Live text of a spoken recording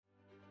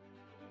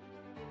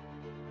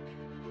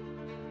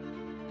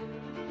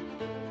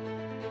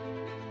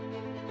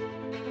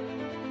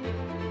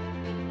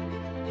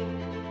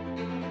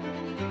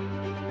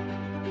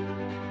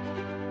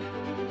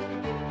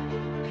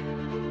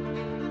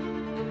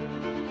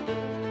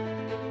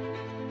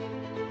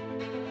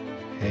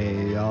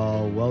Hey,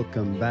 y'all,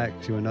 welcome back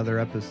to another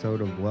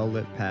episode of Well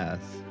Lit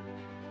Path.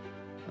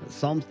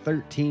 Psalm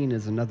 13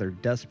 is another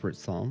desperate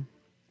psalm.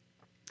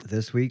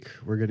 This week,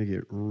 we're going to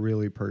get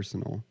really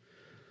personal.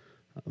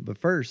 But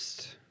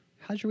first,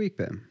 how's your week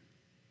been?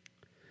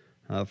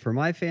 For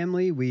my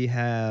family, we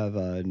have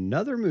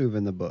another move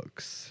in the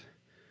books.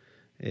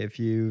 If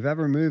you've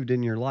ever moved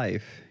in your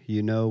life,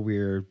 you know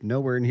we're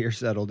nowhere near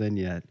settled in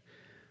yet.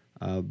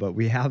 But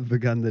we have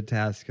begun the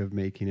task of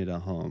making it a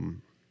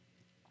home.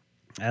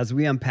 As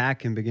we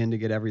unpack and begin to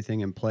get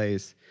everything in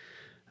place,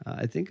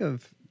 I think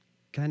of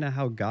kind of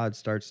how God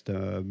starts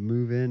to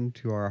move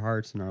into our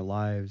hearts and our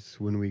lives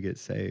when we get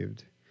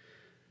saved.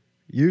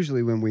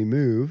 Usually, when we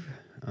move,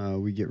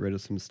 we get rid of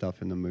some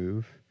stuff in the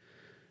move.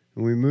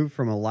 When we move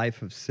from a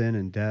life of sin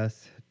and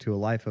death to a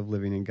life of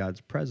living in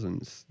God's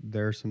presence,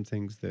 there are some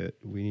things that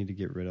we need to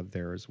get rid of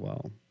there as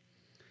well.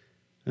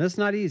 And it's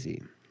not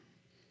easy.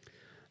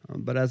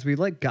 But as we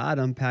let God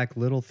unpack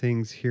little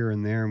things here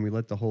and there, and we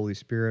let the Holy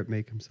Spirit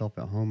make himself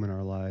at home in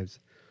our lives,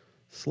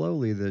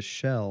 slowly this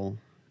shell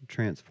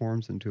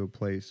transforms into a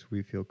place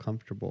we feel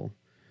comfortable,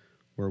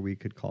 where we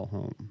could call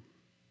home.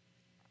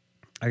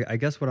 I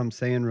guess what I'm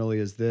saying really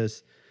is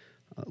this: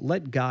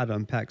 let God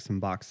unpack some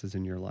boxes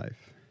in your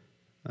life.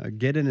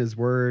 Get in his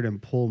word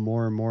and pull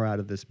more and more out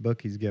of this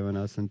book he's given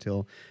us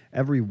until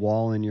every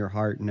wall in your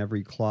heart and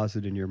every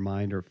closet in your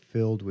mind are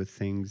filled with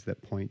things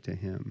that point to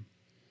him.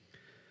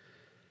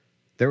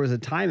 There was a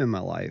time in my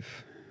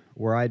life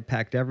where I'd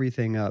packed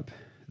everything up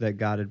that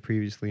God had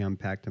previously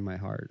unpacked in my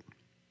heart.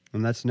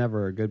 And that's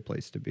never a good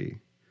place to be.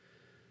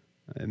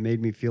 It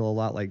made me feel a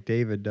lot like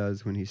David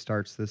does when he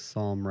starts this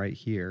psalm right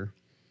here.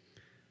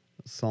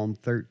 Psalm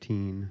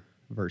 13,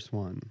 verse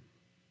 1.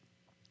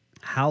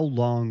 How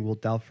long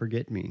wilt thou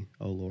forget me,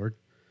 O Lord?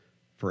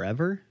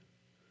 Forever?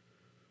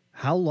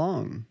 How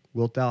long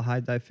wilt thou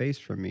hide thy face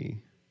from me?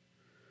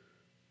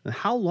 And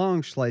how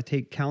long shall I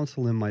take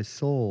counsel in my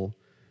soul,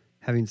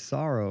 having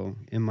sorrow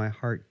in my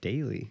heart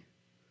daily?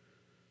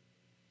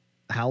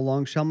 How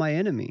long shall my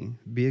enemy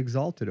be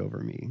exalted over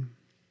me?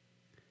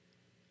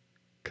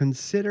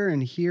 Consider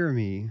and hear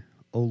me,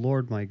 O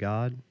Lord my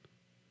God.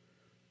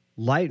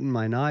 Lighten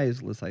mine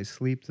eyes, lest I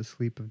sleep the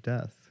sleep of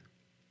death.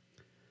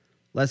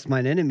 Lest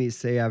mine enemies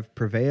say I've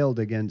prevailed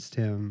against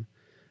him,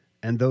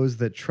 and those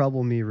that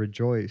trouble me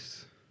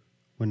rejoice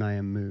when I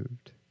am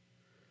moved.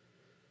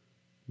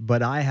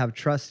 But I have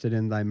trusted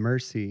in thy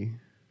mercy.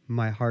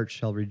 My heart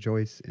shall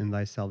rejoice in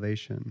thy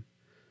salvation.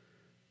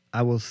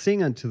 I will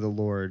sing unto the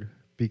Lord,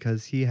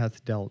 because he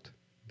hath dealt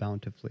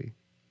bountifully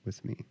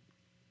with me.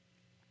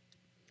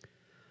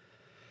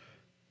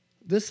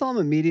 This psalm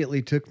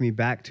immediately took me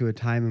back to a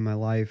time in my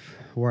life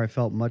where I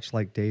felt much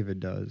like David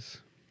does.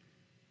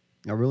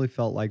 I really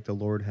felt like the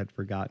Lord had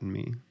forgotten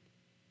me.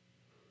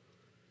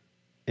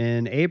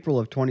 In April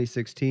of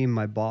 2016,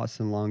 my boss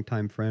and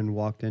longtime friend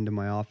walked into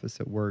my office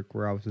at work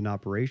where I was an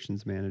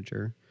operations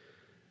manager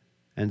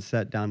and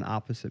sat down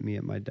opposite me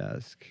at my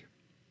desk.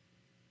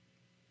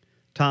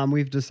 Tom,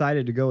 we've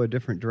decided to go a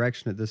different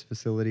direction at this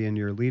facility, and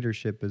your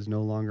leadership is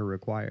no longer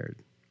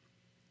required.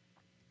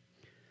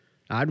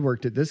 I'd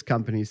worked at this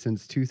company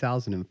since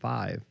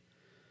 2005.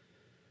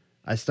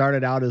 I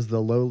started out as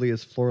the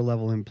lowliest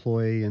floor-level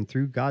employee, and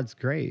through God's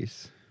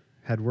grace,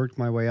 had worked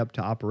my way up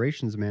to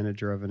operations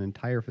manager of an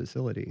entire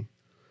facility.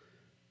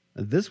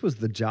 This was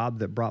the job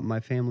that brought my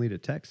family to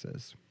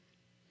Texas.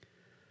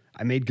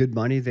 I made good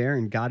money there,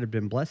 and God had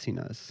been blessing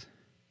us.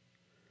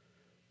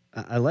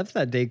 I left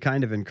that day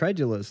kind of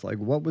incredulous, like,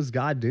 what was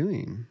God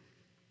doing?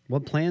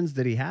 What plans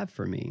did he have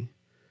for me?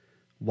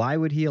 Why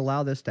would he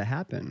allow this to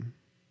happen?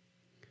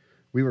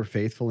 We were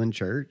faithful in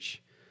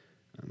church.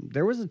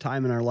 There was a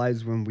time in our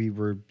lives when we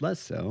were less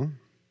so,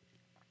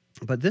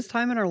 but this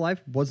time in our life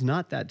was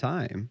not that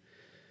time.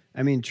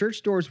 I mean,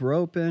 church doors were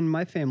open.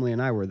 My family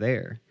and I were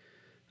there.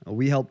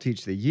 We helped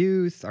teach the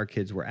youth. Our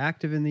kids were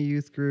active in the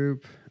youth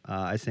group.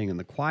 I sang in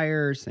the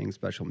choir, sang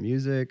special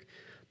music.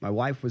 My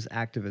wife was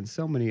active in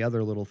so many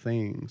other little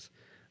things.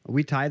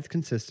 We tithed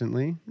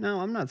consistently.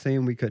 Now, I'm not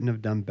saying we couldn't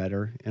have done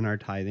better in our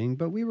tithing,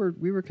 but we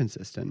were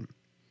consistent.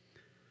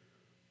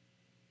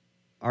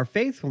 Our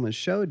faithfulness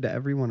showed to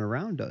everyone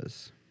around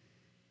us.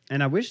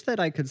 And I wish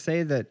that I could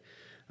say that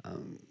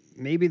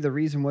maybe the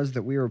reason was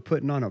that we were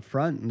putting on a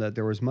front and that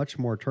there was much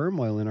more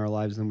turmoil in our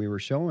lives than we were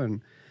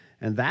showing.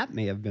 And that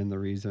may have been the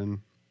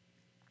reason.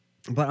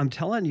 But I'm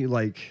telling you,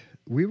 like,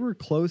 we were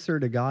closer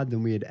to God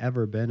than we had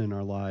ever been in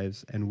our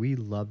lives, and we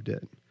loved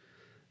it.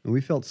 And we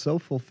felt so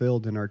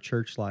fulfilled in our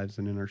church lives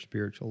and in our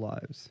spiritual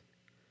lives.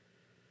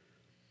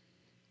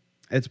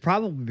 It's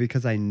probably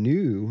because I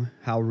knew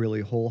how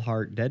really whole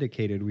heart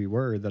dedicated we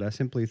were that I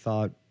simply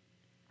thought,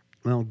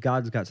 well,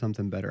 God's got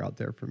something better out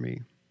there for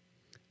me.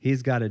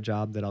 He's got a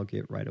job that I'll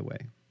get right away.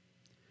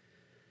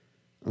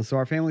 And so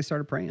our family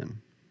started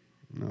praying.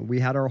 We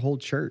had our whole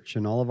church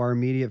and all of our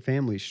immediate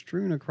family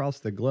strewn across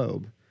the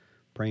globe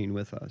praying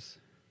with us.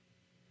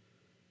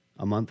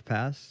 A month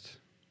passed,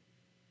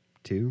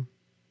 2.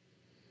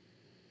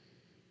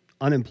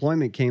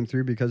 Unemployment came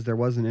through because there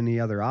wasn't any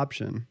other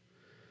option.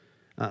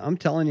 I'm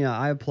telling you,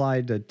 I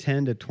applied to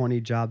 10 to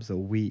 20 jobs a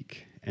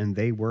week, and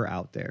they were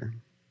out there.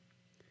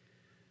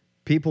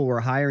 People were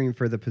hiring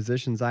for the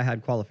positions I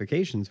had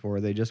qualifications for.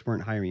 They just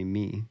weren't hiring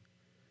me.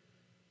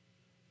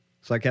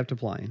 So I kept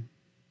applying.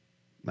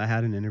 I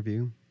had an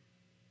interview.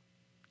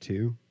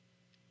 2.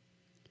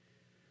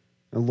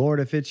 And Lord,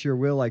 if it's your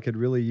will, I could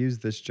really use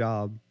this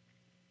job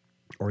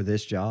or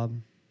this job.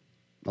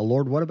 Oh,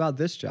 Lord, what about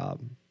this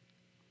job?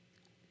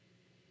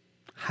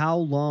 How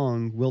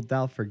long wilt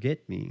thou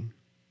forget me,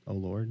 O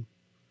Lord?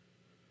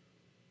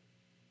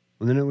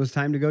 And then it was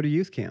time to go to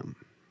youth camp.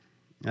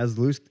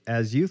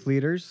 As youth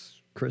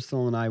leaders,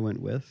 Crystal and I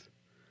went with.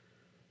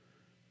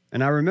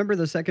 And I remember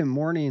the second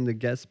morning, the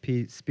guest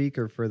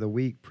speaker for the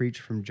week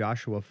preached from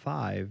Joshua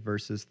 5,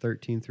 verses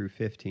 13 through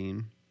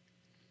 15.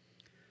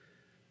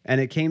 And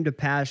it came to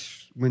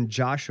pass when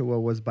Joshua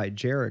was by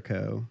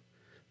Jericho,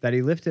 that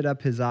he lifted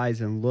up his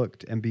eyes and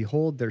looked, and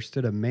behold, there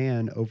stood a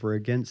man over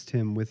against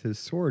him with his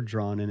sword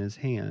drawn in his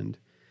hand.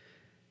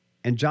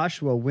 And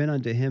Joshua went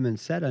unto him and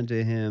said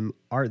unto him,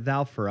 Art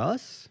thou for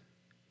us,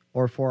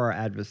 or for our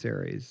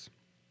adversaries?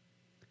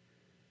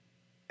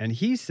 And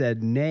he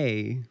said,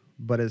 Nay,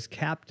 but as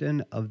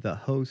captain of the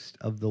host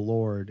of the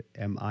Lord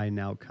am I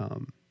now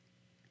come.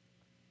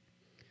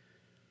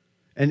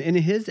 And in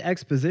his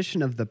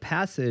exposition of the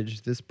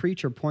passage, this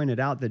preacher pointed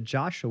out that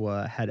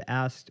Joshua had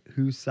asked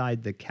whose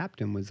side the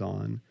captain was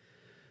on,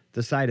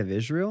 the side of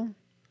Israel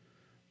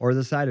or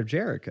the side of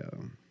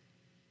Jericho.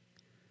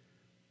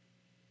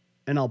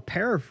 And I'll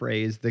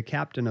paraphrase the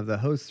captain of the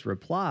host's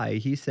reply.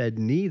 He said,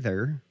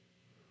 Neither.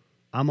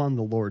 I'm on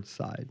the Lord's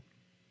side.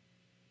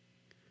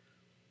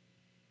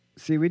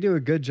 See, we do a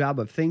good job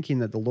of thinking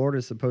that the Lord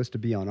is supposed to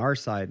be on our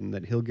side and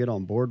that he'll get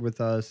on board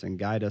with us and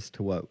guide us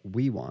to what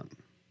we want.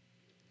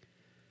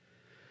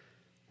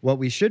 What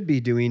we should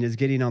be doing is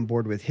getting on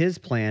board with his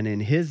plan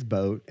in his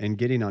boat and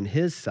getting on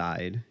his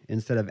side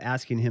instead of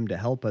asking him to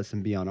help us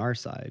and be on our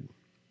side.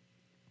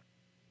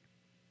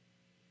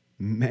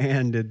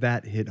 Man, did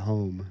that hit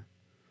home.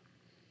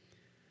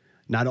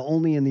 Not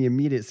only in the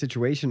immediate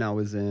situation I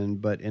was in,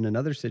 but in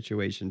another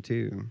situation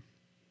too.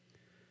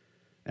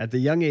 At the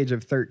young age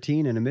of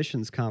 13, in a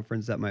missions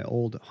conference at my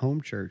old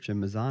home church in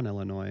Mazan,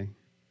 Illinois,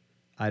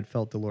 I had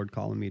felt the Lord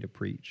calling me to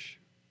preach.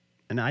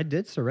 And I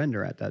did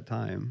surrender at that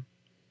time.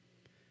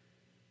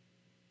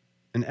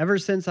 And ever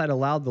since I'd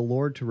allowed the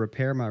Lord to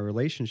repair my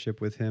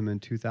relationship with him in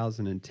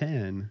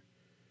 2010,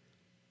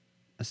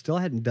 I still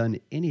hadn't done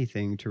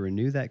anything to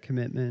renew that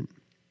commitment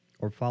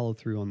or follow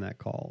through on that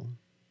call.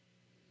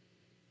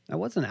 I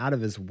wasn't out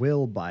of his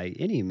will by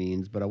any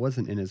means, but I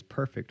wasn't in his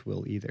perfect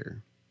will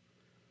either.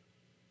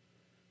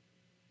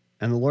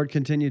 And the Lord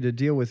continued to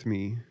deal with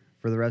me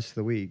for the rest of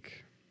the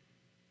week.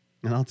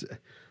 And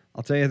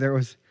I'll tell you, there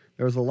was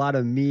a lot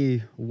of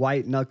me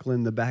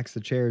white-knuckling the backs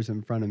of chairs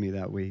in front of me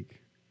that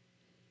week.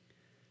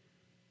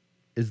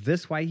 Is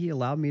this why he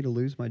allowed me to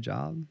lose my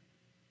job?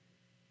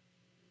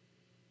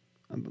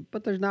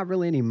 But there's not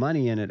really any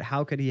money in it.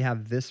 How could he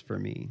have this for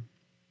me?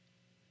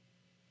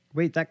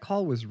 Wait, that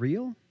call was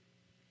real?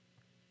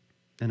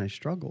 And I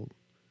struggled.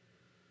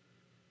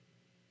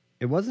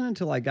 It wasn't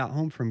until I got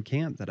home from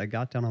camp that I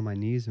got down on my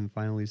knees and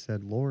finally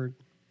said, Lord,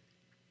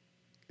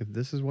 if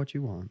this is what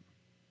you want,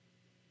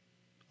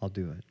 I'll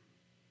do it.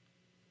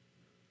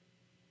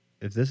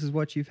 If this is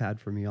what you've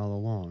had for me all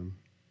along,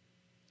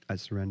 I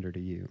surrender to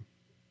you.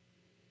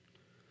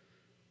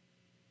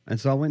 And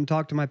so I went and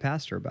talked to my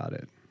pastor about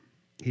it.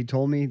 He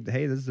told me,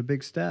 hey, this is a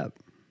big step.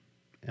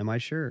 Am I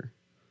sure?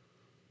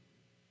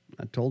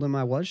 I told him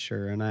I was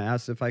sure, and I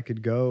asked if I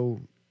could go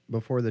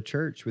before the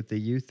church with the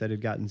youth that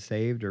had gotten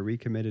saved or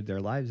recommitted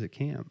their lives at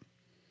camp.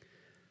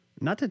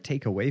 Not to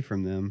take away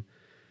from them.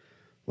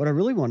 What I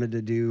really wanted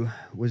to do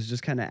was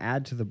just kind of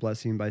add to the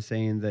blessing by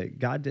saying that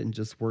God didn't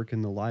just work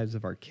in the lives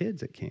of our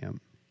kids at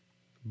camp,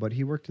 but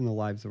he worked in the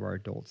lives of our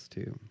adults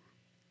too.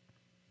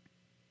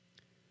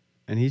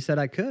 And he said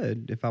I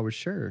could if I was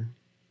sure.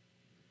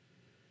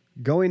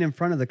 Going in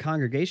front of the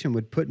congregation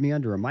would put me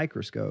under a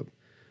microscope,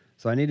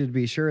 so I needed to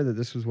be sure that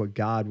this was what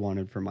God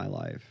wanted for my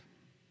life.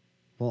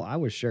 Well, I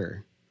was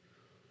sure.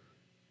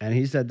 And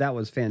he said that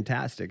was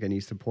fantastic, and he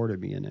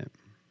supported me in it.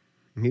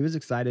 And he was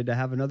excited to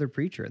have another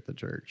preacher at the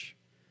church.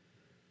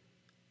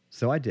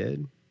 So I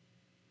did,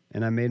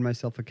 and I made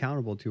myself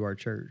accountable to our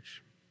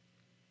church.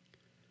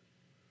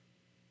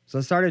 So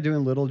I started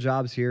doing little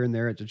jobs here and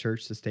there at the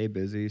church to stay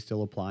busy,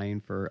 still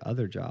applying for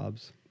other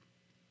jobs.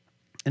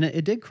 And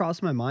it did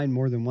cross my mind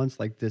more than once,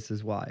 like, this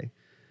is why.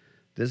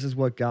 This is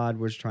what God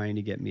was trying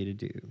to get me to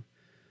do.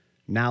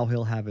 Now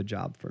he'll have a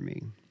job for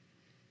me.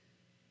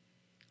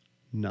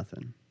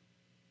 Nothing.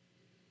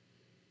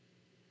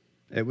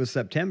 It was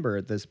September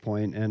at this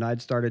point, and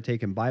I'd started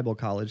taking Bible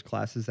college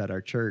classes at our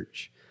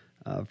church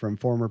from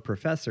former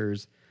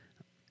professors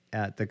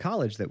at the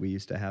college that we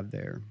used to have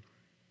there.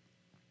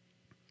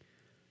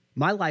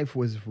 My life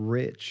was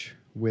rich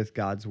with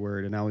God's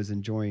word, and I was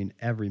enjoying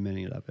every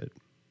minute of it.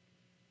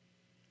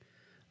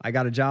 I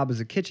got a job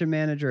as a kitchen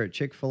manager at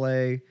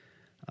Chick-fil-A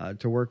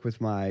to work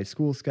with my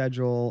school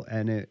schedule,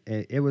 and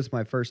it was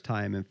my first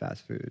time in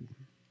fast food.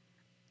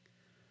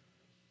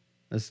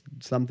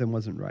 Something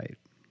wasn't right.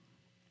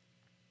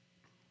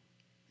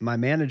 My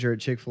manager at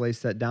Chick-fil-A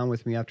sat down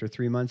with me after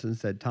 3 months and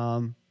said,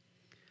 Tom,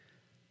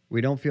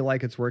 we don't feel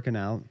like it's working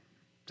out.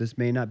 This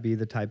may not be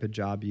the type of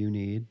job you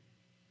need.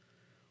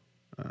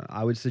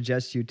 I would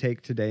suggest you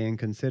take today and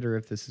consider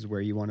if this is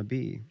where you want to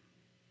be.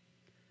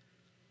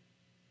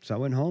 So I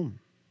went home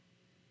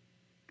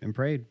and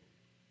prayed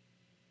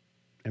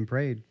and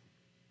prayed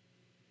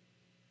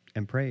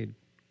and prayed.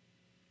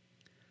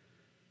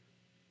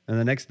 And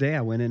the next day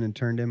I went in and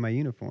turned in my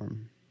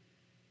uniform.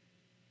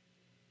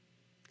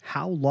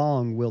 How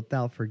long wilt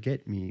thou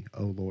forget me,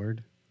 O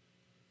Lord?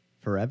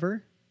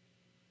 Forever?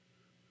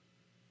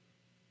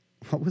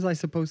 What was I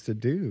supposed to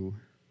do?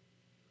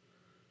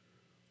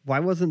 Why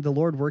wasn't the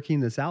Lord working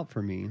this out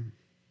for me?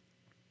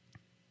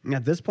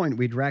 At this point,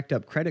 we'd racked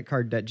up credit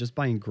card debt just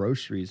buying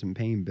groceries and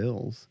paying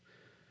bills.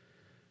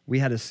 We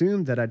had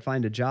assumed that I'd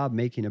find a job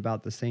making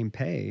about the same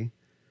pay,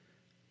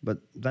 but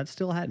that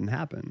still hadn't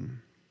happened.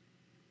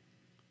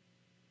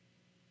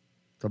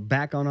 So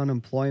back on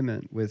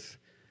unemployment with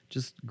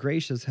just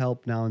gracious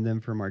help now and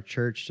then from our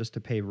church just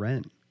to pay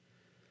rent.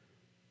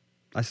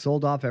 I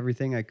sold off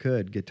everything I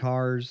could,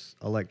 guitars,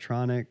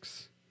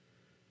 electronics,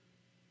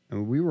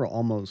 and we were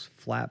almost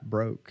flat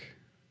broke.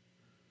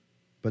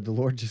 But the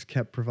Lord just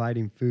kept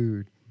providing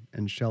food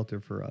and shelter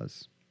for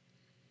us.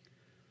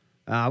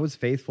 I was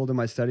faithful to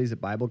my studies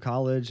at Bible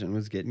college and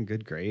was getting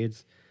good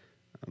grades.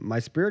 My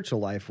spiritual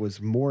life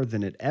was more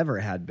than it ever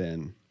had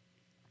been.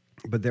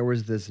 But there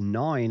was this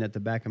gnawing at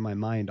the back of my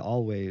mind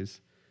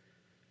always.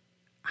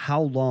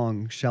 How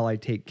long shall I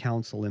take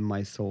counsel in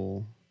my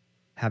soul,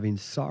 having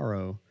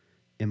sorrow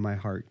in my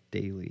heart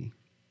daily?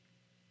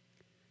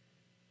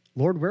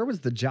 Lord, where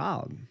was the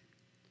job?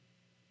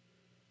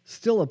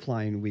 Still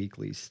applying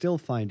weekly, still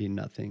finding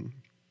nothing.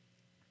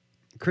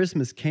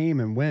 Christmas came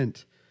and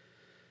went,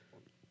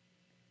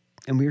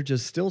 and we were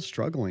just still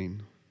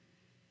struggling.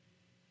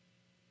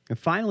 And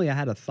finally, I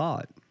had a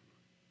thought.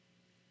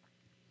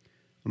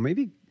 Well,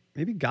 maybe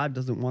God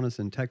doesn't want us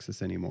in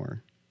Texas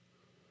anymore.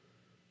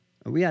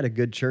 We had a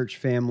good church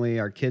family.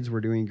 Our kids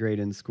were doing great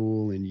in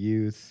school and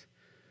youth.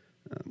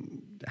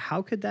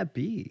 How could that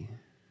be?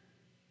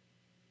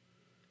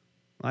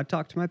 I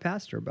talked to my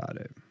pastor about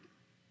it.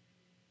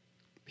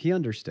 He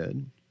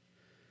understood.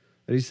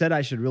 But he said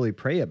I should really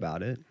pray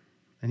about it,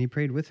 and he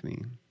prayed with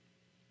me.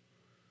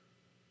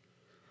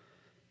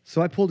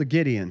 So I pulled a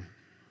Gideon.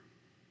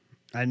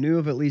 I knew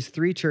of at least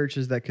 3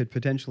 churches that could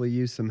potentially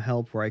use some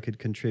help where I could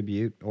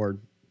contribute, or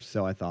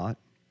so I thought.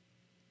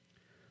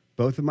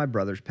 Both of my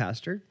brothers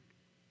pastored,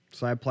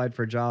 so I applied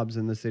for jobs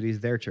in the cities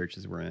their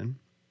churches were in.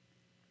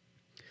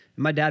 And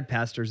my dad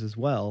pastors as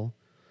well,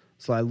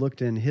 so I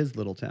looked in his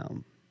little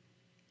town.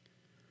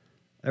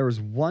 There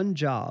was one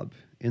job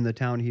in the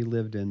town he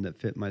lived in that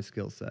fit my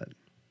skill set.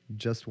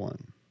 Just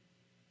one.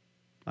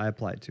 I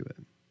applied to it.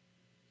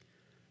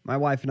 My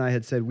wife and I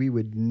had said we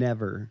would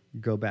never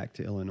go back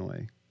to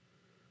Illinois,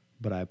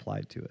 but I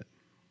applied to it.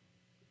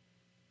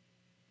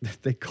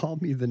 They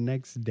called me the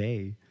next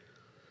day.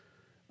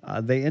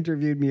 They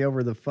interviewed me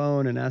over the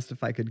phone and asked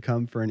if I could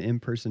come for an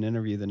in-person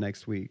interview the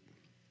next week.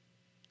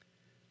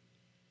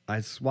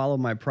 I swallowed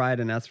my pride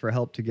and asked for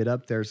help to get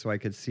up there so I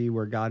could see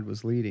where God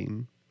was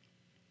leading.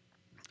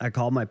 I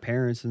called my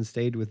parents and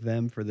stayed with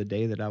them for the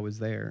day that I was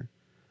there.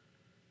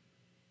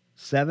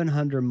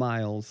 700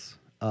 miles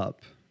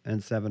up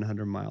and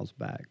 700 miles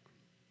back.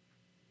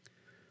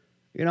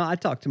 You know, I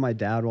talked to my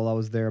dad while I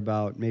was there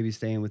about maybe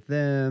staying with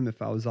them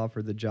if I was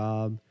offered the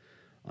job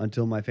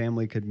until my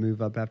family could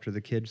move up after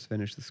the kids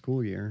finished the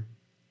school year.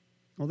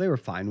 Well, they were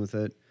fine with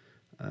it.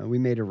 We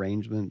made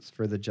arrangements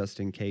for the just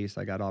in case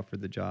I got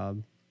offered the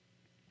job.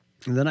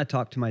 And then I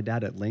talked to my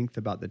dad at length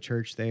about the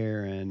church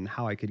there and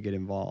how I could get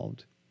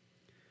involved.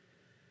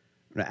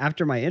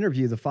 After my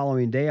interview the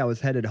following day, I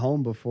was headed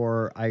home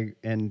before I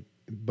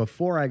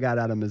got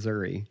out of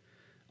Missouri,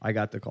 I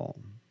got the call.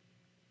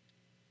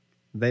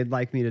 They'd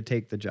like me to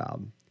take the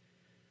job.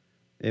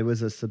 It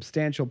was a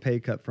substantial pay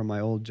cut from my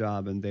old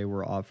job, and they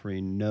were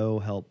offering no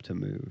help to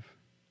move.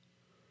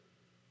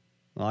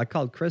 Well, I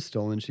called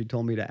Crystal, and she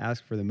told me to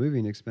ask for the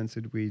moving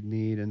expenses we'd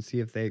need and see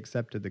if they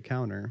accepted the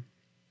counter.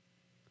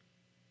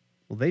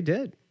 Well, they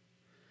did.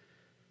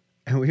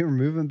 And we were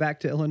moving back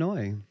to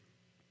Illinois.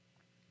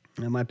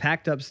 And I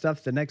packed up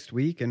stuff the next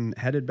week and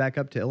headed back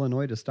up to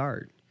Illinois to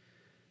start.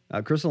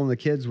 Crystal and the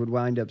kids would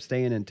wind up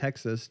staying in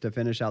Texas to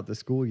finish out the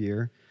school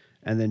year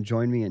and then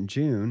join me in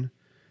June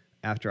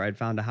after I'd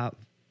found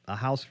a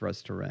house for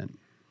us to rent.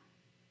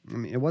 I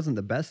mean, it wasn't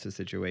the best of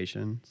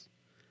situations.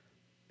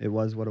 It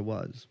was what it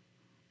was.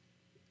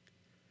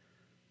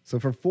 So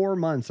for 4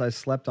 months, I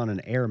slept on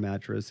an air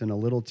mattress in a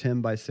little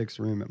 10-by-6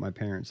 room at my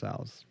parents'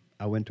 house.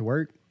 I went to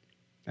work.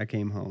 I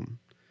came home.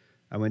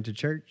 I went to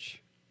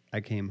church.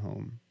 I came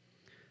home.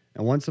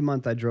 And once a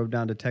month, I drove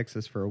down to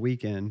Texas for a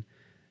weekend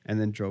and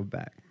then drove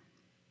back.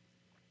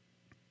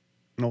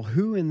 Well,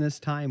 who in this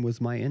time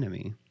was my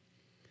enemy?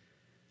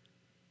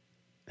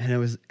 And it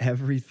was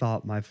every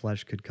thought my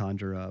flesh could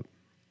conjure up.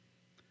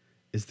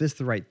 Is this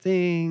the right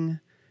thing?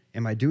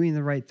 Am I doing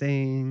the right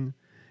thing?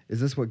 Is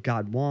this what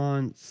God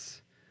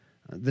wants?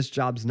 This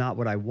job's not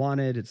what I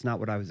wanted. It's not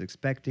what I was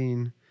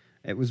expecting.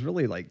 It was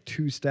really like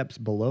 2 steps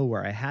below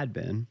where I had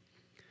been.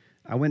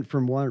 I went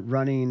from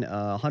running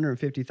a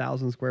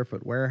 150,000 square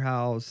foot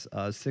warehouse,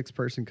 a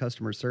 6-person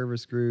customer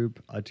service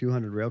group, a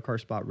 200 railcar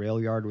spot rail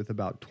yard with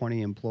about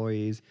 20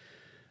 employees,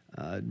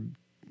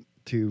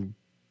 to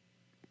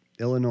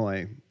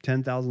Illinois,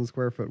 10,000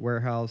 square foot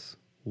warehouse,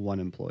 1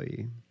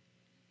 employee.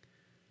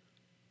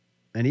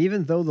 And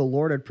even though the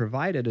Lord had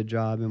provided a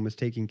job and was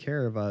taking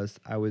care of us,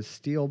 I was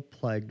still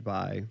plagued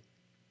by,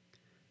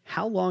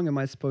 how long am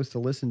I supposed to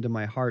listen to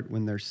my heart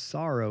when there's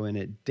sorrow in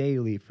it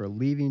daily for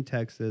leaving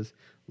Texas,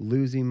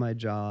 losing my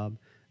job,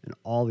 and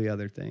all the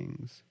other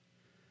things?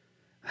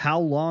 How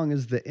long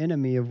is the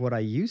enemy of what I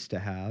used to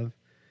have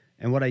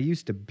and what I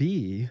used to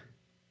be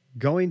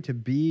going to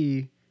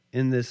be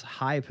in this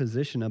high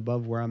position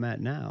above where I'm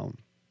at now?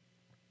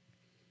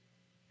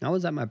 I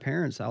was at my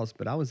parents' house,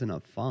 but I was in a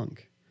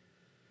funk.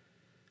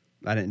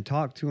 I didn't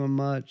talk to him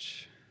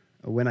much.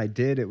 When I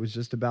did, it was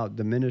just about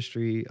the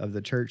ministry of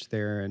the church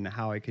there and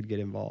how I could get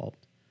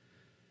involved.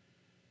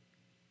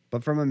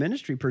 But from a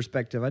ministry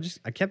perspective,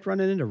 I kept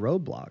running into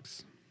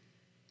roadblocks.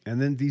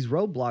 And then these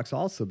roadblocks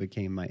also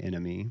became my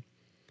enemy.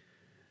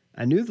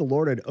 I knew the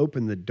Lord had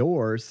opened the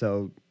door,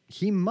 so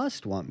he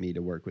must want me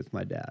to work with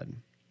my dad.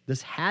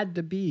 This had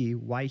to be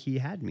why he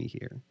had me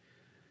here.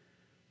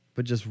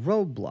 But just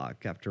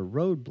roadblock after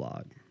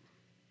roadblock.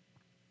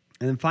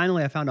 And then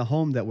finally, I found a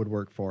home that would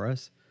work for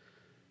us.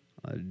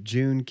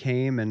 June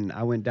came, and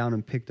I went down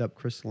and picked up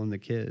Crystal and the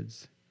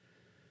kids.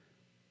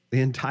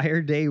 The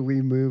entire day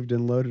we moved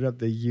and loaded up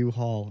the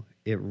U-Haul,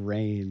 it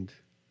rained.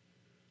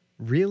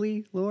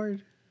 Really,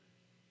 Lord?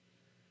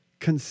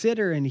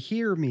 Consider and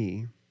hear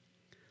me.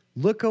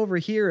 Look over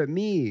here at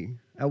me,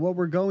 at what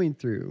we're going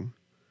through.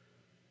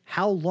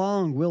 How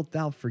long wilt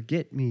thou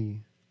forget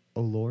me,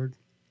 O Lord?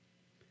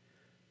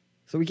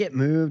 So we get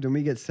moved and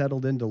we get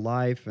settled into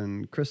life,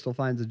 and Crystal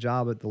finds a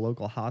job at the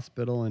local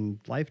hospital, and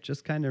life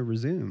just kind of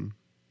resumed.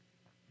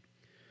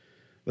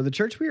 But the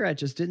church we were at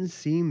just didn't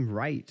seem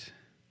right.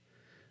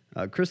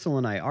 Crystal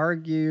and I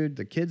argued.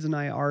 The kids and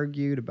I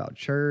argued about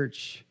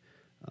church.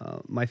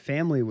 My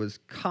family was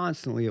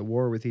constantly at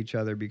war with each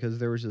other because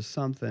there was just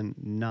something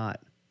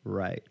not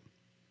right.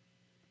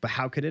 But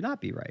how could it not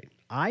be right?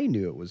 I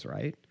knew it was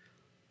right.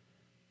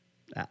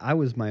 I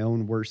was my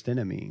own worst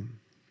enemy.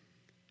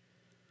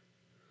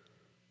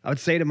 I would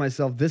say to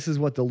myself, this is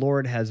what the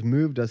Lord has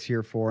moved us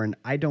here for, and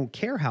I don't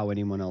care how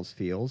anyone else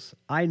feels.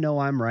 I know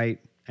I'm right,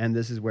 and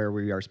this is where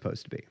we are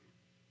supposed to be.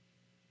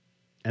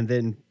 And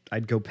then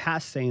I'd go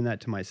past saying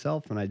that to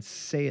myself, and I'd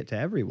say it to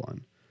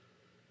everyone.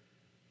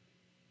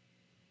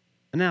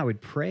 And then I would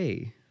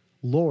pray,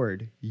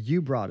 Lord,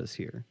 you brought us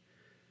here.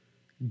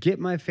 Get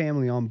my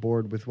family on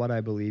board with what I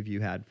believe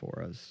you had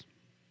for us.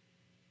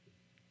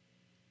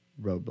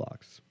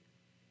 Roadblocks.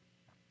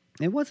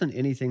 It wasn't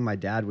anything my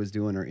dad was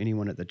doing or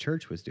anyone at the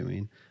church was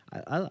doing.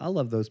 I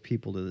love those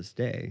people to this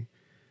day.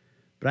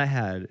 But I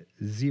had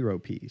 0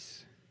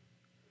 peace.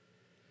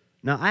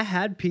 Now, I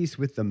had peace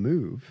with the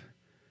move,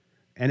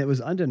 and it was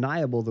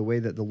undeniable the way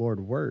that the Lord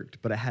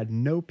worked, but I had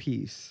no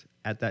peace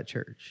at that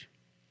church.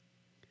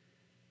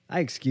 I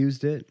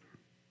excused it.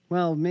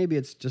 Well, maybe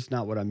it's just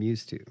not what I'm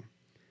used to.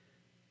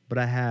 But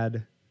I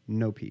had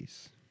no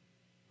peace.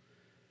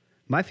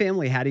 My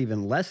family had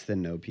even less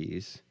than no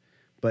peace.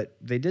 But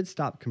they did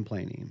stop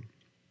complaining,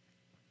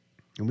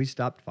 and we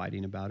stopped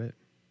fighting about it.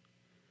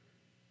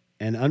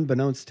 And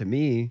unbeknownst to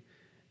me,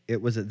 it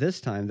was at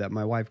this time that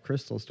my wife,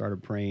 Crystal,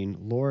 started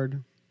praying,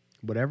 Lord,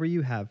 whatever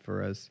you have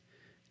for us,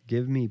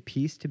 give me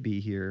peace to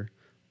be here,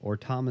 or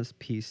Thomas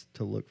peace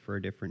to look for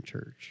a different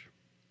church.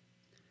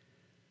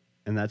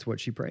 And that's what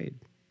she prayed.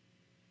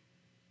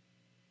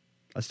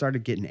 I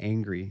started getting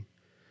angry.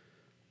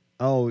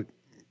 Oh,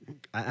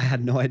 I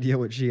had no idea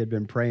what she had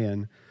been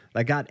praying.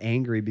 I got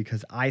angry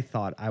because I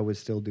thought I was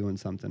still doing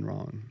something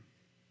wrong.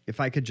 If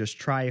I could just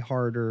try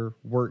harder,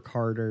 work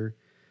harder,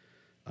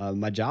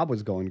 my job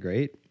was going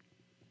great.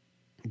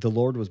 The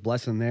Lord was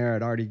blessing there.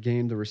 I'd already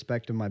gained the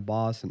respect of my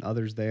boss and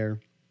others there.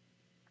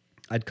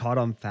 I'd caught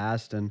on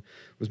fast and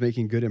was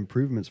making good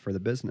improvements for the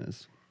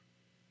business.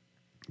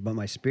 But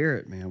my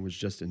spirit, man, was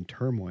just in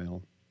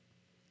turmoil.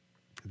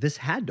 This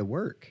had to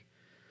work.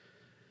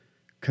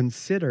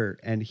 Consider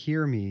and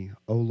hear me,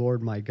 O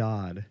Lord my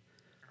God.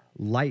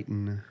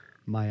 Lighten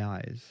my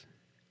eyes.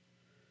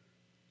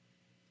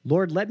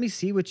 Lord, let me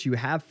see what you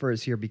have for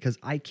us here because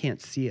I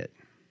can't see it.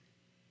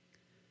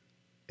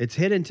 It's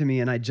hidden to me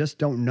and I just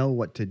don't know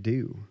what to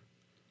do.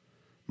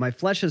 My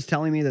flesh is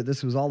telling me that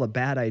this was all a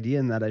bad idea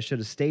and that I should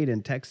have stayed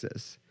in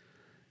Texas.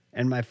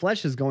 And my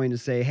flesh is going to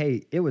say,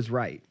 hey, it was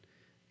right.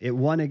 It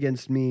won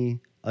against me,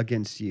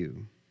 against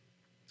you.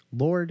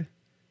 Lord,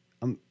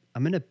 I'm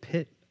in a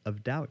pit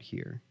of doubt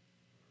here.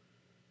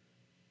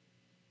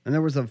 And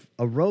there was a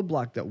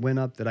roadblock that went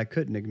up that I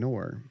couldn't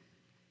ignore.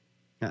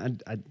 I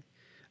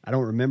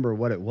don't remember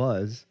what it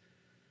was,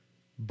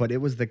 but it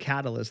was the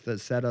catalyst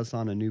that set us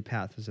on a new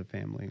path as a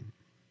family.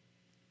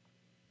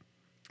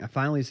 I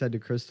finally said to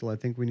Crystal, I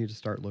think we need to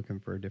start looking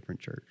for a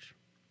different church.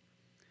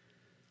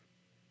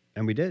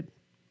 And we did.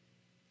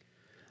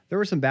 There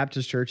were some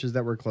Baptist churches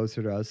that were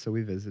closer to us, so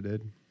we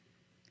visited.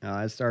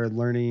 I started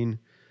learning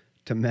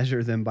to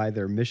measure them by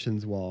their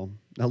missions wall.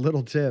 A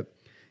little tip,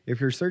 if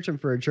you're searching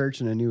for a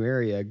church in a new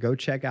area, go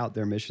check out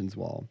their missions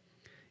wall.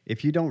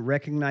 If you don't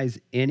recognize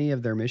any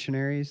of their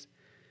missionaries,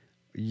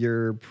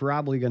 you're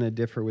probably going to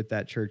differ with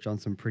that church on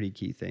some pretty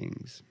key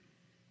things.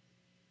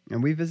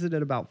 And we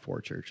visited about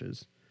 4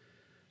 churches.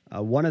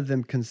 One of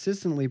them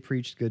consistently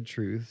preached good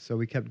truth, so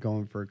we kept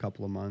going for a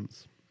couple of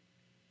months.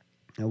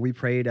 We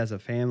prayed as a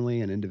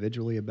family and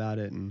individually about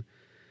it, and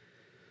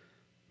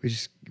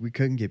we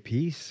couldn't get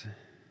peace.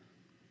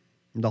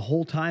 The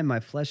whole time, my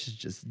flesh is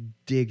just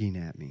digging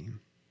at me.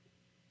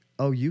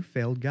 Oh, you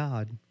failed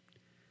God.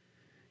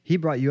 He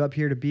brought you up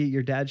here to be at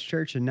your dad's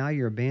church, and now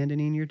you're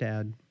abandoning your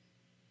dad.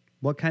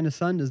 What kind of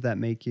son does that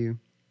make you?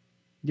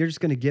 You're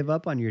just going to give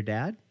up on your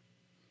dad?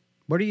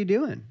 What are you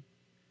doing?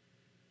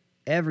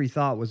 Every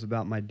thought was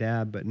about my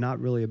dad, but not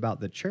really about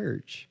the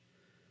church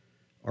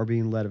or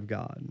being led of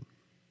God.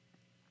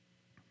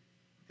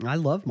 I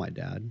love my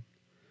dad.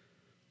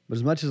 But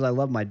as much as I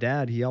love my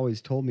dad, he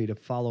always told me to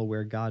follow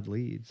where God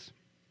leads.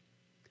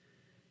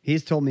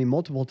 He's told me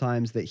multiple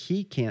times that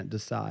he can't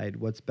decide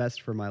what's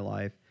best for my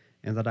life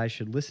and that I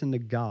should listen to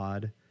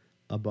God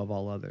above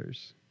all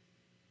others.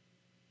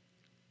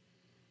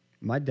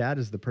 My dad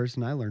is the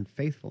person I learned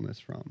faithfulness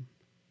from.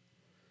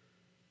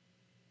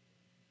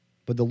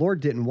 But the Lord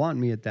didn't want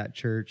me at that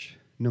church,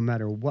 no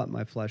matter what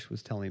my flesh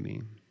was telling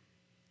me.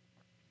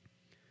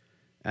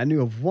 I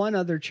knew of one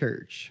other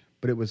church,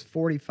 but it was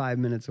 45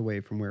 minutes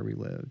away from where we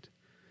lived.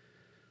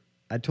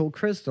 I told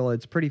Crystal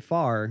it's pretty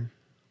far,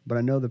 but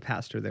I know the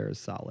pastor there is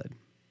solid.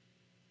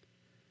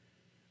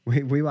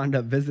 We wound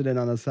up visiting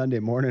on a Sunday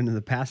morning, and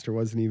the pastor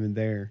wasn't even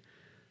there.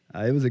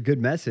 It was a good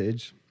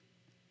message.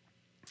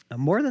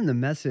 More than the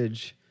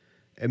message,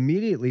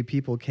 immediately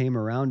people came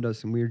around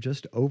us, and we were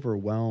just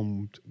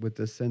overwhelmed with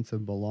this sense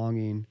of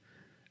belonging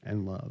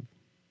and love.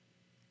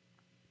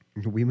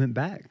 We went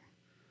back.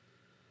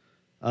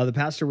 The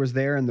pastor was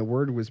there, and the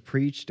word was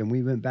preached, and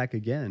we went back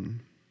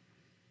again.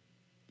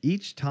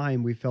 Each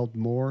time we felt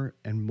more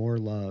and more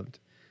loved,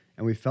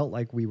 and we felt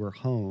like we were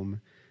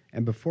home.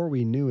 And before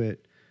we knew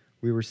it,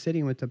 we were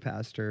sitting with the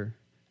pastor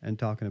and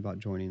talking about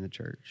joining the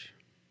church.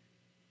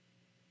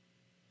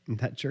 And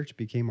that church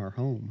became our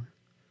home.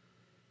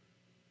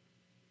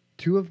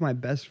 2 of my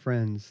best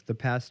friends, the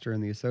pastor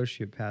and the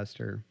associate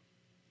pastor,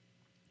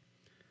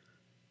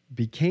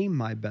 became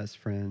my best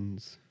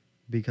friends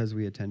because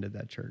we attended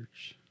that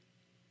church.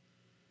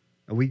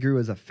 We grew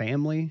as a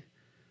family.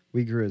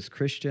 We grew as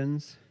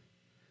Christians.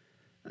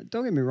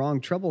 Don't get me wrong,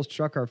 trouble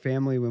struck our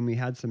family when we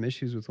had some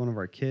issues with one of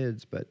our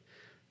kids, but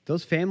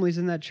those families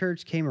in that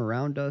church came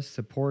around us,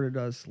 supported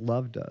us,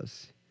 loved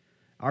us.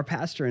 Our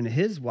pastor and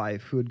his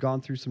wife, who had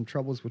gone through some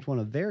troubles with one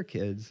of their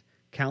kids,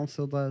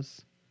 counseled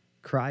us,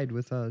 cried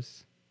with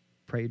us,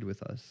 prayed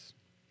with us.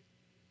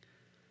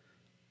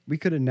 We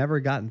could have never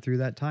gotten through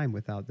that time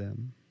without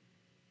them.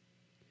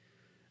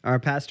 Our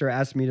pastor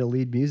asked me to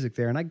lead music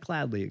there, and I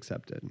gladly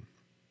accepted.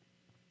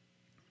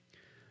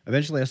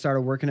 Eventually, I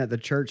started working at the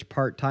church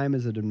part-time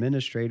as an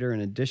administrator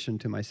in addition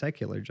to my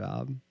secular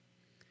job.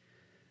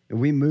 And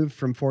we moved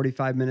from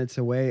 45 minutes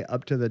away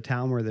up to the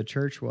town where the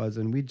church was,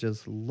 and we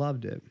just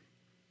loved it.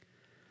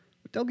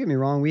 But don't get me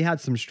wrong, we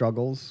had some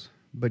struggles,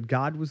 but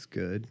God was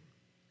good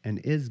and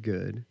is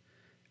good,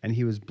 and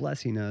he was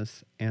blessing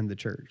us and the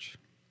church.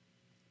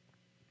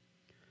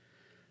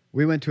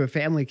 We went to a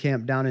family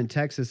camp down in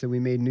Texas, and we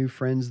made new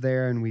friends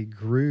there, and we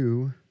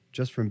grew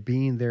just from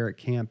being there at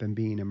camp and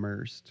being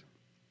immersed.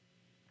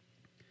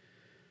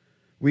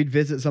 We'd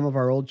visit some of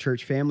our old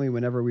church family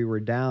whenever we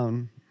were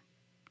down.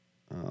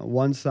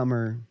 One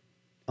summer,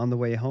 on the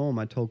way home,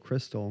 I told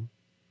Crystal,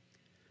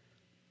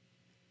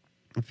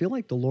 I feel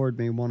like the Lord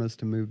may want us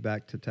to move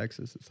back to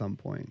Texas at some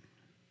point.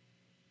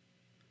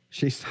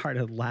 She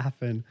started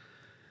laughing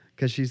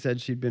because she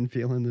said she'd been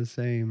feeling the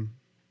same.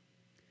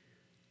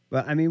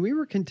 But, we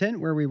were content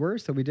where we were,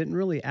 so we didn't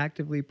really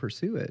actively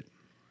pursue it.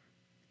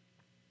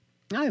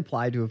 I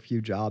applied to a few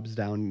jobs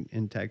down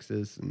in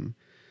Texas and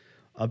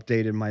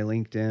updated my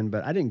LinkedIn,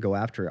 but I didn't go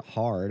after it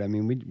hard.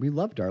 We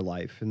loved our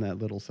life in that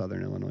little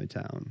southern Illinois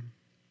town.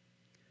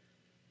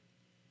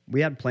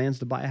 We had plans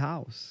to buy a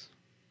house.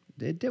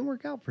 It didn't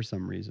work out for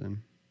some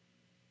reason.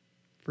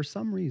 For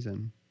some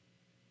reason.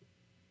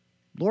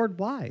 Lord,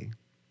 why?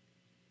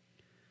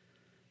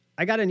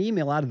 I got an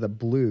email out of the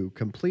blue,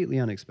 completely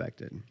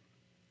unexpected.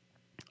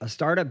 A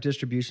startup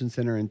distribution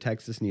center in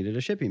Texas needed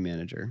a shipping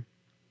manager.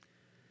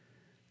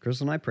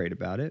 Crystal and I prayed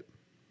about it.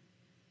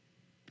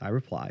 I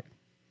replied.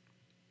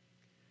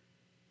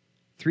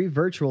 3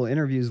 virtual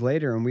interviews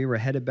later, and we were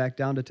headed back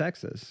down to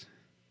Texas.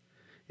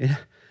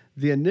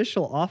 The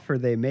initial offer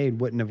they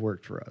made wouldn't have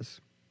worked for us.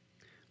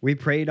 We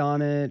prayed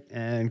on it,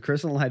 and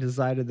Crystal and I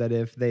decided that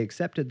if they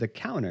accepted the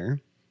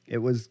counter,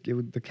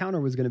 the counter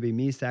was going to be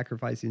me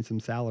sacrificing some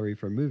salary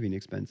for moving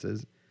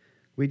expenses.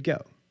 We'd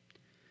go.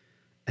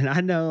 And I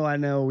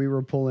know, we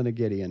were pulling a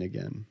Gideon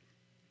again.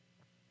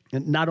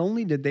 And not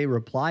only did they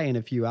reply in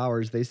a few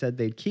hours, they said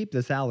they'd keep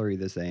the salary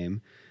the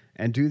same,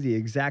 and do the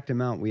exact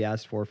amount we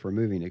asked for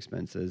moving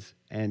expenses,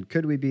 and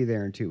could we be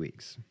there in 2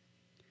 weeks?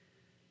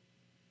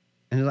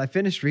 And as I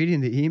finished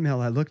reading the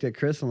email, I looked at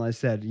Crystal and I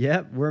said,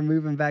 yep, we're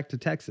moving back to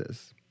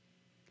Texas.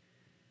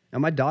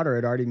 And my daughter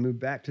had already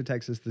moved back to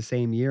Texas the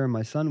same year, and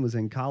my son was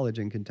in college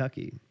in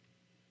Kentucky.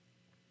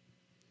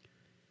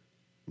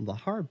 The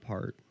hard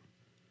part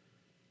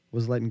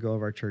was letting go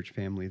of our church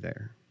family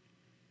there.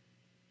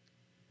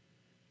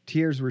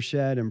 Tears were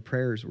shed and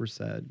prayers were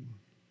said.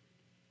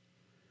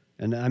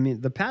 And I mean,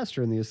 the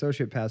pastor and the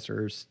associate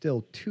pastor are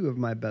still two of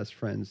my best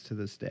friends to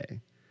this day.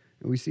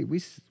 And we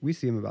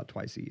see them about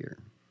twice a year.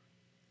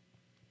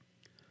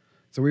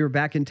 So we were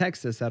back in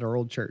Texas at our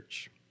old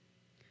church.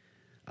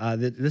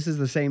 This is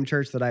the same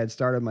church that I had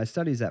started my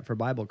studies at for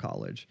Bible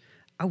college.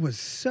 I was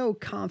so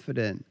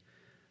confident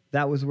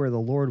that was where the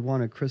Lord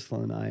wanted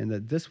Crystal and I, and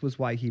that this was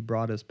why he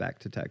brought us back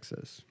to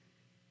Texas.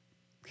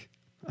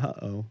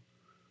 Uh-oh.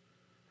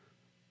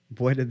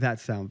 Boy, did that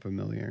sound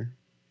familiar.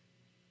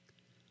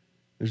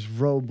 There's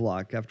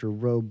roadblock after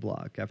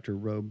roadblock after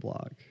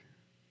roadblock.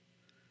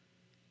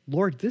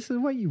 Lord, this is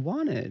what you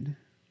wanted.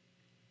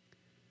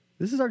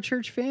 This is our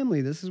church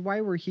family. This is why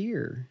we're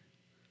here.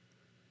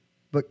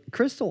 But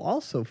Crystal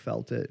also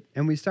felt it,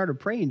 and we started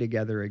praying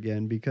together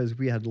again because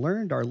we had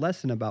learned our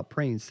lesson about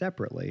praying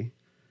separately,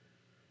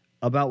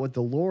 about what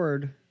the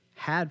Lord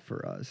had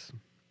for us.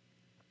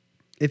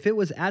 If it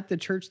was at the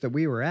church that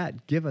we were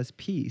at, give us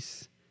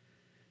peace.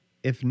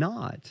 If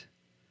not,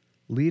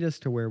 lead us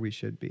to where we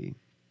should be.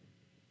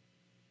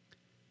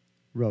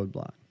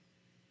 Roadblock.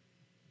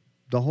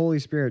 The Holy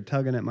Spirit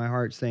tugging at my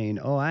heart saying,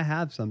 oh, I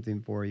have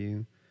something for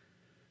you.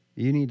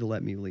 You need to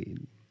let me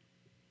lead.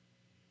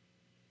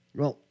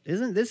 Well,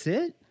 isn't this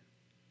it?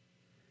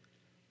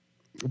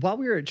 While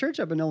we were at church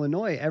up in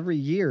Illinois, every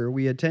year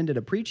we attended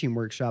a preaching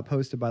workshop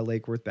hosted by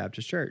Lake Worth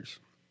Baptist Church.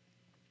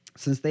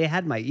 Since they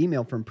had my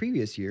email from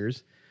previous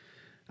years,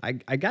 I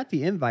got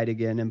the invite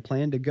again and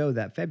planned to go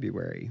that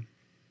February.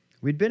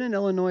 We'd been in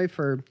Illinois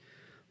for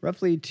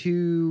roughly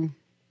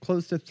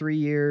close to 3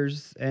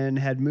 years, and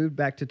had moved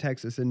back to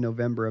Texas in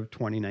November of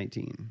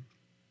 2019.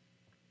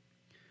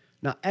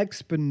 Now,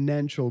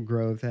 exponential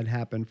growth had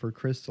happened for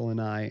Crystal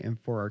and I and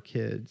for our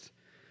kids.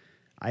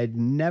 I'd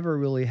never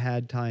really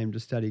had time to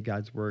study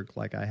God's word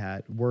like I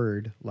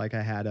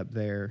had up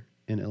there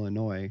in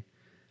Illinois,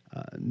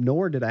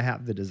 nor did I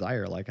have the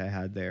desire like I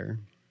had there.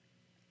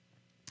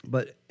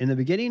 But in the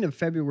beginning of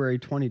February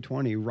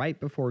 2020, right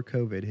before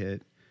COVID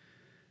hit,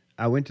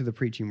 I went to the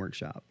preaching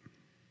workshop.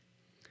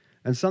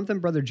 And something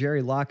Brother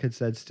Jerry Locke had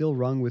said still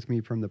rung with me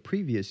from the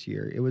previous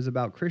year. It was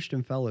about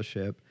Christian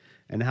fellowship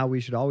and how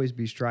we should always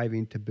be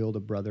striving to build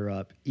a brother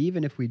up,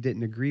 even if we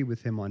didn't agree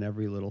with him on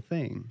every little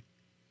thing.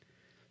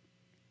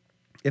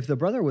 If the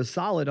brother was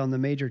solid on the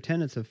major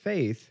tenets of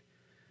faith,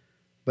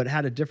 but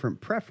had a different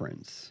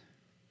preference,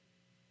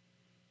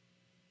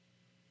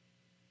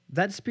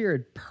 that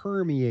spirit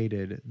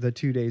permeated the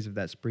 2 days of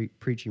that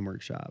preaching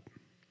workshop.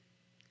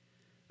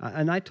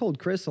 And I told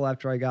Crystal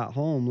after I got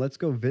home, let's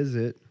go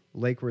visit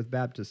Lake Worth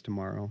Baptist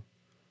tomorrow.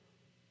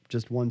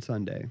 Just one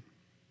Sunday.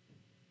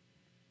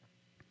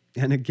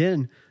 And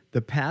again,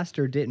 the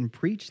pastor didn't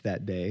preach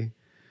that day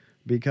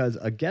because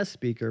a guest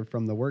speaker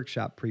from the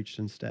workshop preached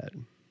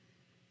instead.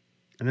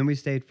 And then we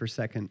stayed for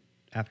second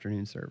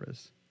afternoon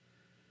service.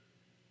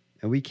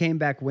 And we came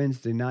back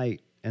Wednesday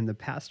night, and the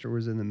pastor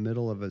was in the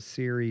middle of a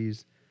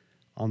series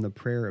on the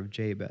prayer of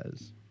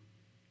Jabez.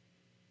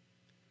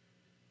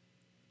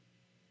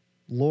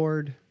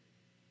 Lord,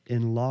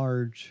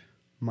 enlarge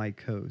my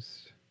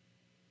coast.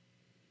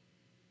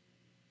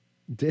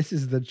 This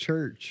is the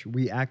church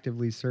we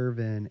actively serve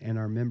in and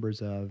are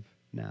members of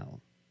now.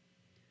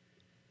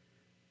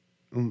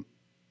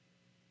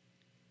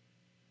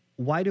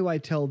 Why do I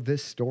tell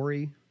this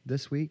story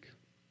this week?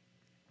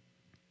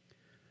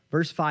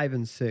 Verse 5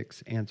 and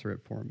 6 answer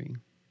it for me.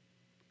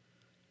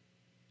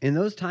 In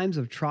those times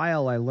of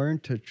trial, I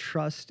learned to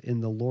trust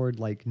in the Lord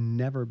like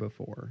never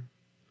before.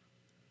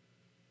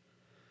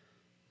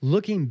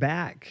 Looking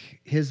back,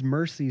 his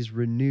mercies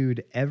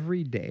renewed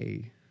every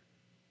day,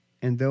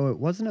 and though it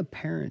wasn't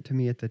apparent to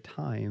me at the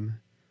time,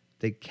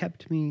 they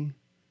kept me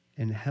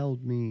and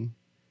held me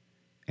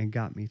and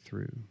got me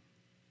through.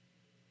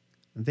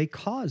 They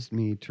caused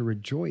me to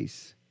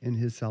rejoice in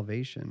his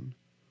salvation.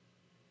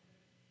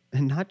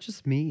 And not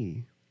just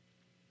me.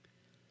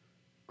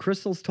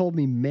 Crystal's told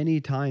me many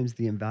times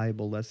the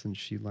invaluable lessons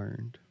she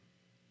learned.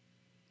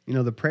 You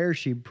know, the prayer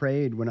she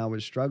prayed when I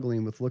was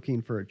struggling with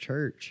looking for a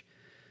church,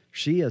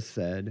 she has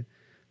said,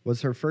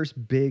 was her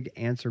first big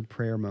answered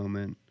prayer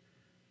moment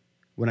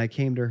when I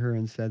came to her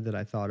and said that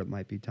I thought it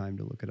might be time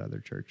to look at other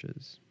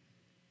churches.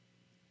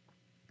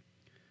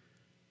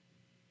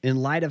 In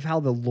light of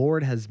how the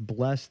Lord has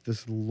blessed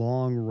this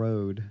long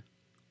road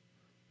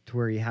to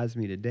where he has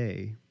me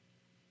today,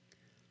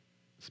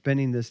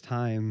 spending this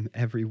time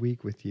every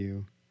week with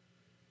you,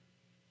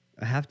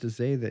 I have to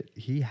say that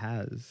he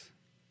has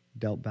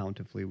dealt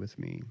bountifully with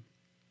me.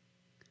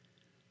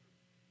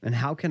 And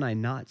how can I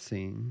not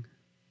sing?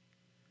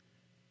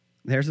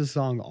 There's a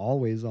song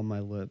always on my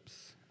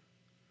lips.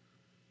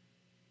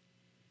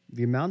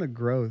 The amount of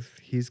growth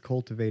He's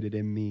cultivated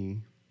in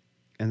me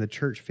and the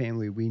church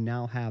family we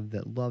now have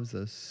that loves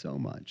us so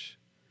much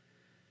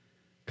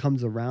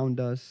comes around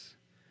us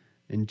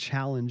and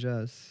challenge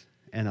us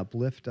and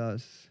uplift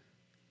us.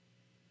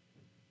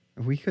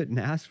 We couldn't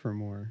ask for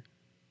more.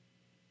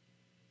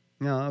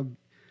 No,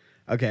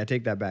 okay, I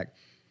take that back.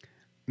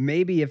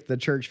 Maybe if the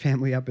church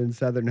family up in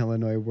Southern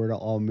Illinois were to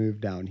all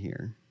move down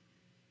here.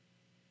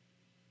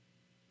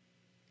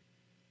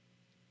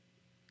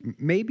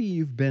 Maybe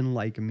you've been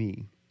like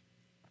me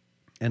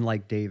and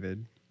like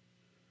David,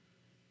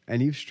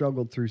 and you've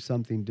struggled through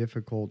something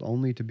difficult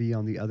only to be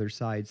on the other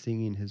side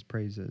singing His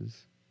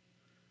praises.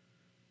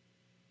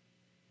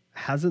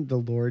 Hasn't the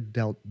Lord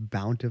dealt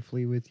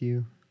bountifully with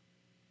you?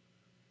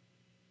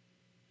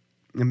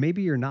 And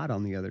maybe you're not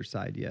on the other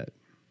side yet.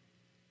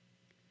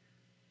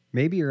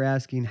 Maybe you're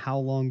asking how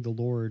long the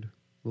Lord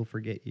will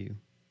forget you.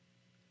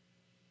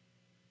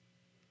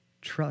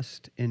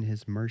 Trust in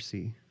His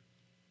mercy.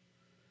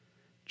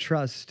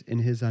 Trust in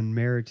His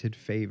unmerited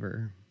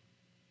favor.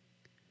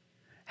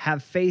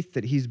 Have faith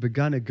that He's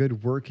begun a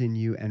good work in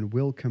you and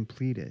will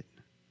complete it.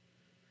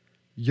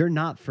 You're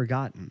not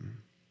forgotten.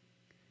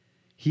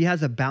 He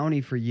has a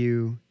bounty for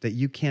you that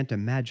you can't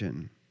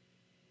imagine.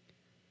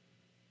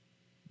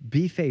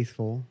 Be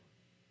faithful,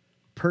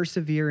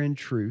 persevere in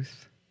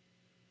truth,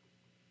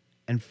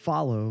 and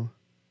follow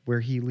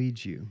where He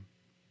leads you.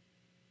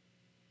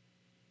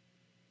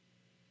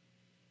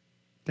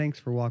 Thanks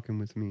for walking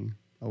with me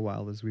a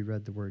while as we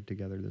read the Word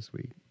together this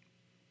week.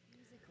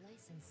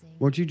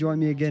 Won't you join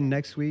me again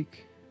next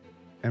week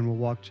and we'll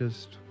walk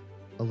just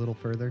a little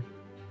further?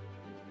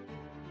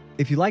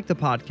 If you like the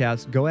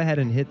podcast, go ahead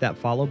and hit that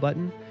follow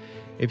button.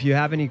 If you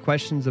have any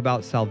questions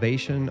about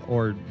salvation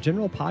or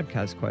general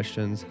podcast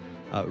questions,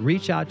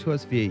 reach out to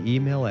us via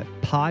email at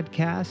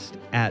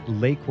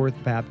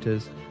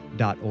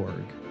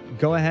podcast@lakeworthbaptist.org.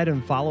 Go ahead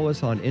and follow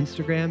us on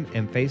Instagram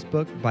and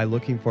Facebook by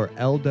looking for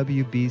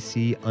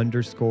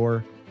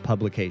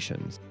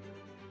LWBC_publications.